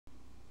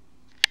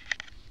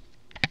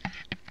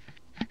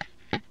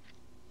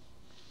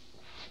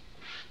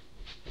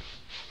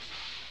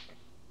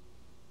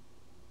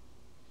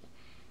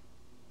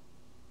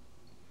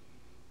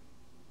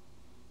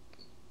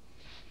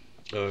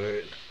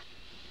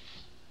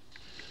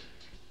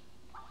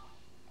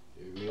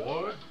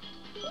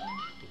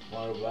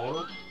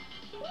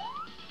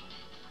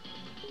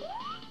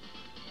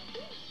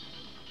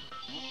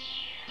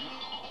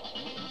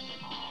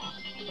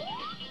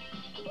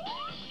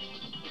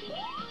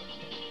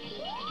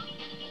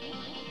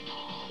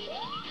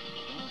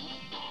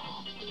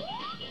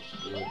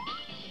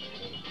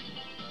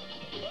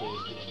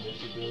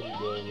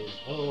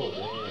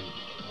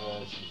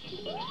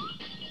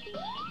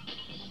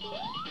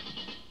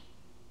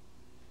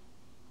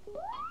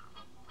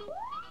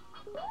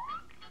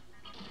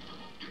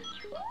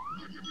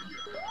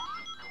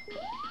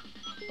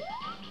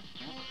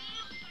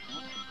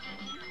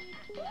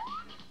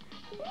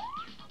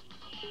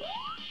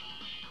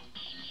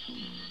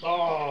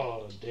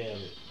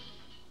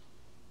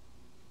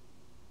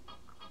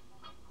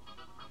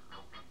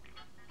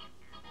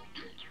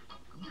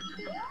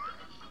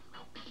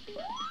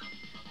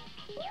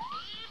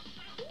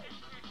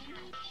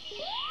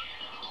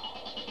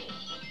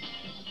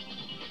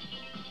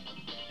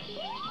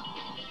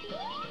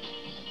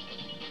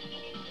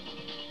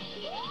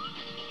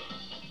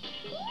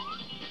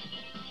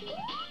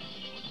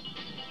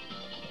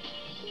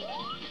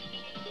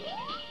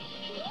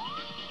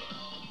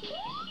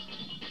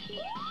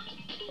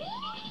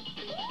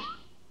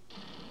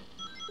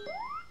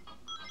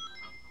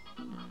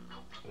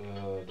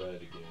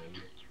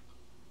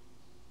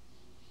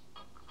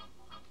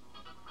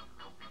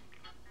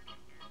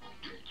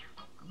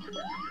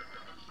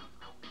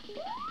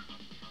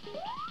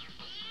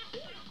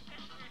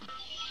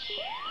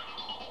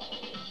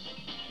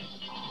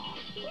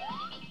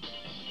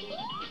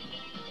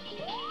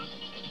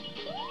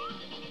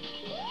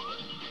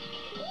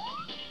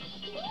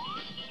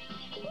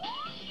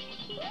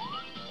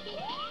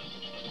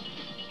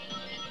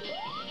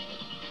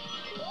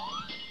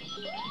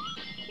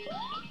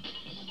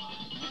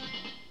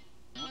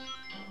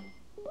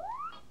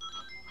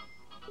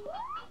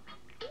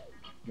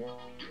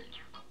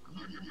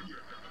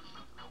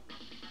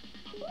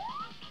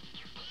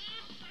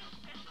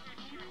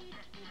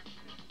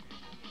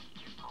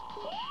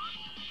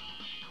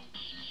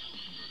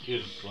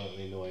Here's a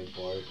slightly annoying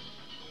part.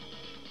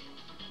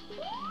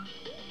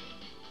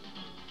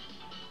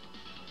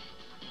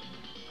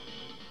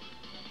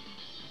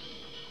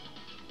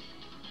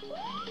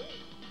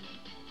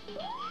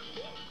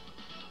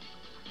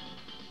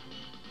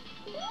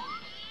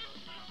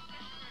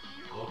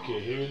 Okay,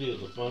 here it is,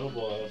 the final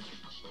boss.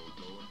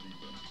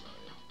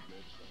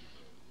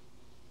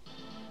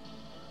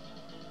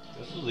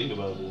 That's the thing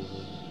about this,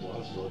 is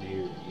bosses on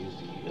here are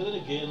easy. And then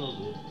again,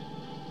 the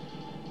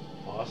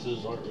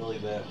bosses aren't really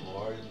that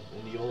hard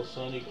in the old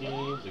Sonic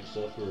games,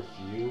 except for a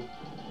few.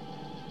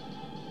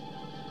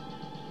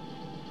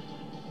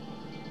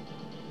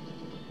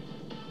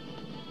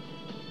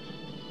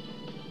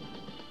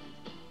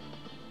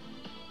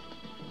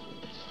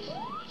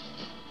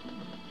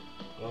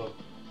 Oh,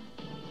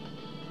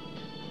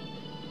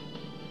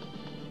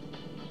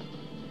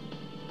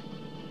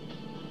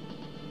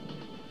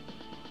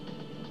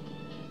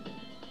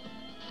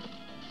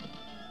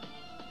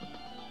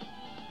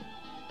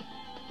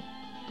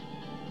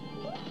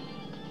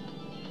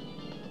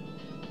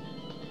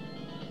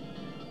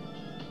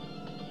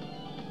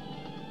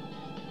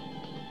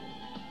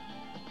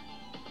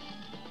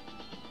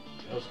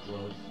 that was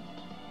close.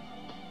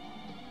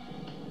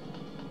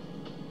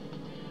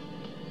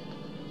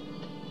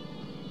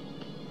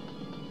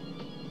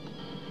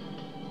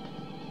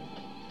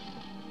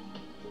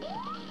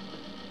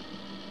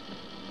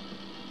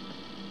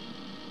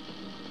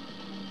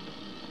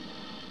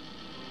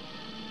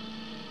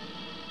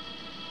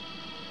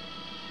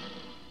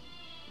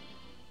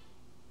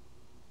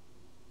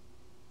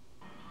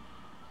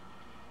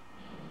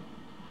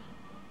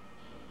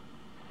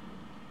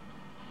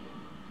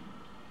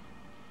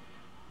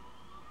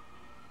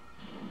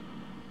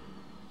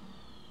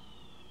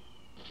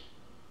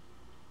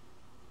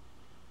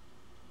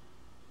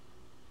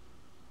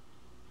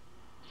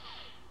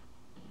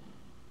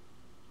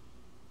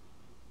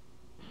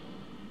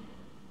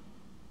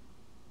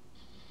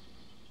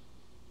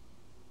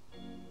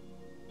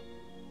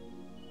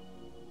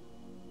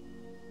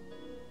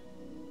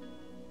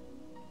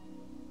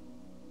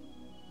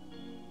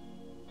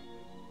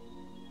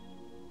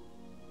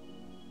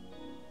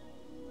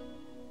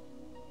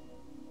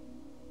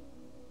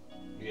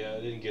 Yeah,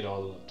 I didn't get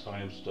all the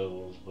time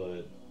stones,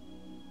 but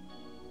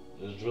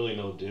there's really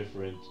no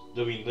difference.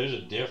 I mean, there's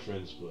a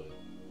difference, but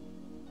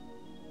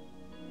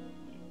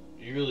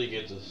you really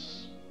get the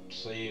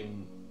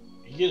same.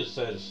 You get a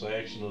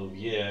satisfaction of,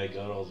 yeah, I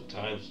got all the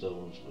time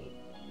stones, but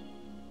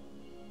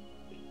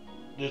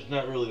there's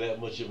not really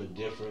that much of a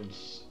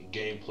difference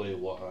gameplay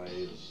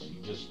wise.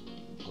 You just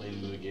play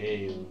through the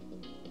game,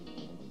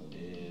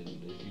 and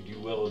if you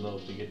do well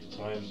enough to get the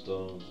time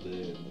stones,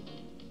 then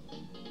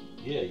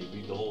yeah, you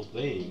beat the whole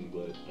thing.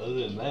 But other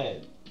than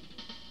that,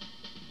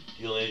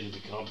 you only get the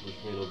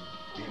accomplishment of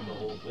beating the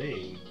whole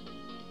thing.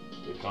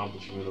 The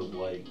accomplishment of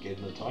like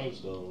getting the time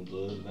stones.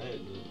 Other than that,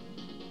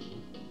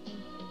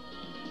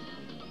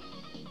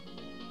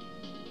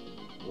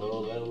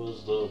 well, that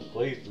was the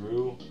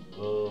playthrough.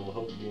 I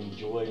hope you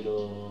enjoyed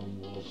all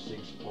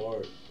 6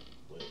 parts.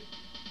 Wait,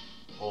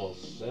 all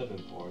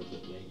 7 parts, I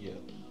think. Yeah,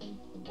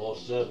 all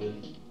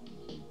 7.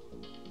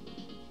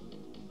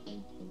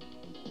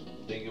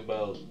 Think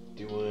about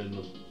doing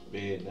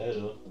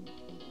Bayonetta.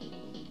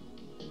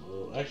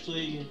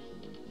 Actually,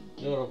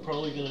 no, I'm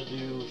probably gonna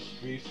do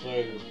Street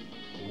Fighter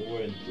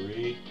 4 and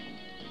 3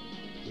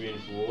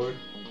 and 4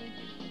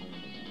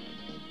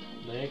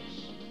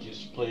 next.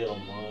 Just play it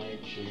online,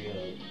 show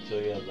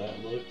you how that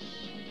looks.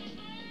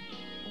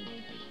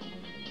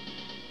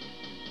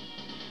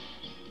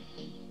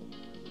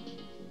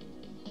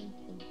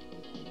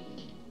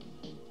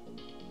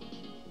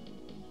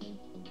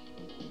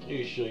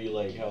 Maybe show you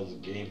like how the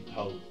game,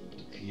 how the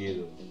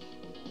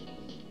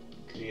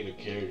create a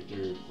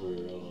character for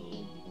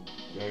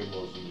Gary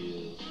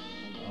Mosey is.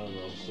 I don't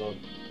know, some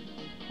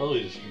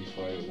probably the Street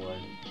Fighter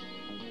one.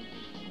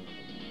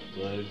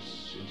 But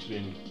it's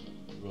been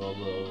for all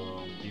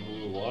the people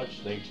who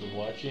watch. Thanks for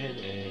watching,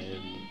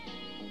 and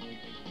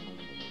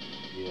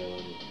yeah,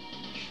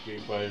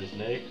 Street Fighter's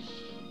next.